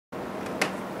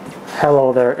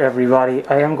Hello there everybody.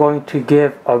 I am going to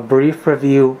give a brief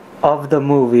review of the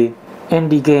movie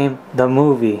Indie Game The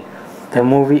Movie. The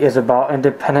movie is about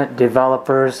independent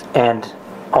developers and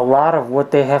a lot of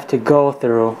what they have to go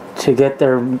through to get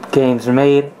their games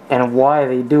made and why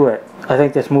they do it. I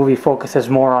think this movie focuses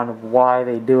more on why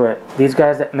they do it. These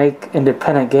guys that make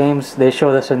independent games, they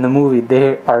show this in the movie,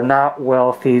 they are not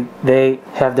wealthy. They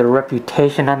have their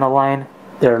reputation on the line,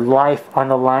 their life on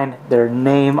the line, their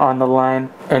name on the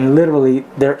line, and literally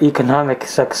their economic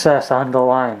success on the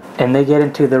line. And they get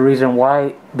into the reason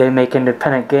why they make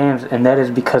independent games, and that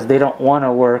is because they don't want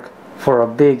to work for a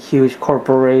big huge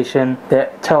corporation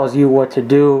that tells you what to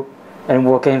do and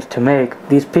what games to make.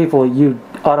 These people, you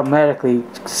automatically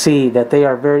see that they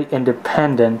are very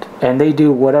independent and they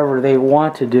do whatever they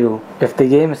want to do. If the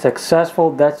game is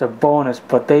successful, that's a bonus,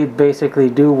 but they basically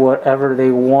do whatever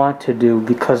they want to do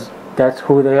because that's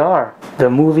who they are. The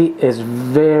movie is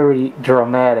very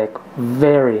dramatic,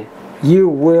 very. You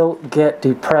will get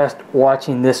depressed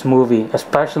watching this movie,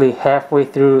 especially halfway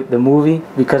through the movie,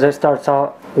 because it starts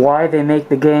out why they make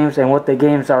the games and what the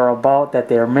games are about that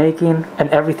they're making and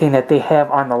everything that they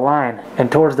have on the line. And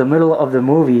towards the middle of the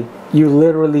movie, you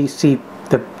literally see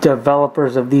the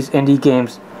developers of these indie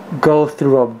games go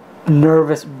through a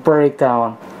nervous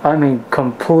breakdown. I mean,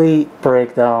 complete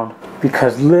breakdown,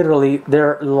 because literally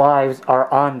their lives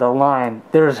are on the line.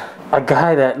 There's a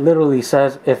guy that literally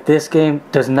says, if this game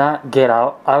does not get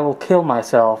out, I will kill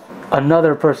myself.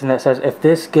 Another person that says, if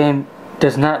this game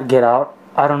does not get out,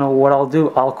 I don't know what I'll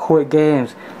do, I'll quit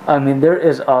games. I mean, there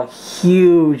is a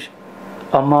huge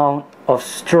amount of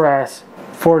stress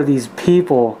for these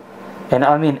people, and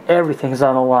I mean everything's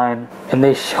on the line, and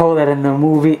they show that in the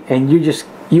movie, and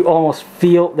you almost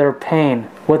feel their pain.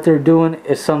 What they're doing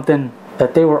is something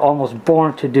that they were almost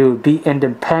born to do, be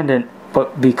independent,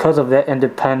 but because of that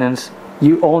independence,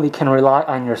 you only can rely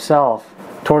on yourself.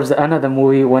 Towards the end of the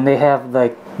movie, when they have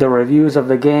like the reviews of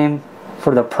the game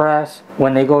for the press,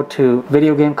 when they go to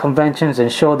video game conventions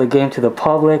and show the game to the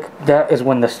public, that is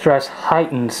when the stress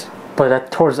heightens.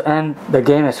 But towards the end, the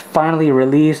game is finally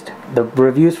released. The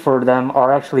reviews for them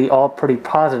are actually all pretty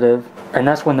positive, and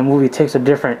that's when the movie takes a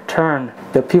different turn.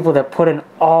 The people that put in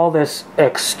all this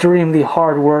extremely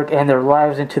hard work and their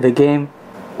lives into the game,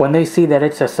 when they see that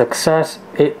it's a success,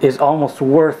 it is almost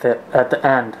worth it at the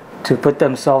end to put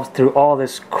themselves through all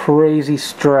this crazy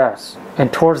stress.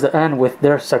 And towards the end, with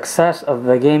their success of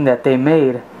the game that they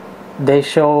made, they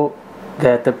show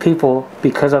that the people,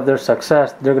 because of their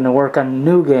success, they're going to work on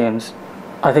new games.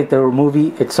 I think the movie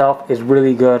itself is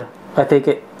really good. I think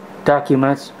it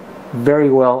documents very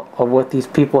well of what these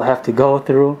people have to go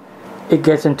through. It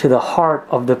gets into the heart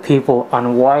of the people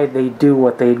on why they do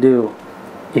what they do.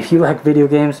 If you like video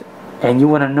games and you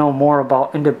want to know more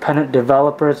about independent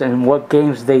developers and what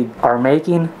games they are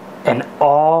making and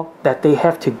all that they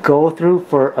have to go through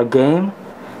for a game,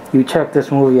 you check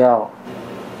this movie out.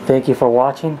 Thank you for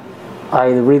watching. I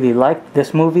really liked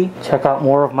this movie. Check out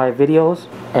more of my videos,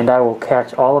 and I will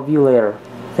catch all of you later.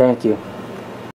 Thank you.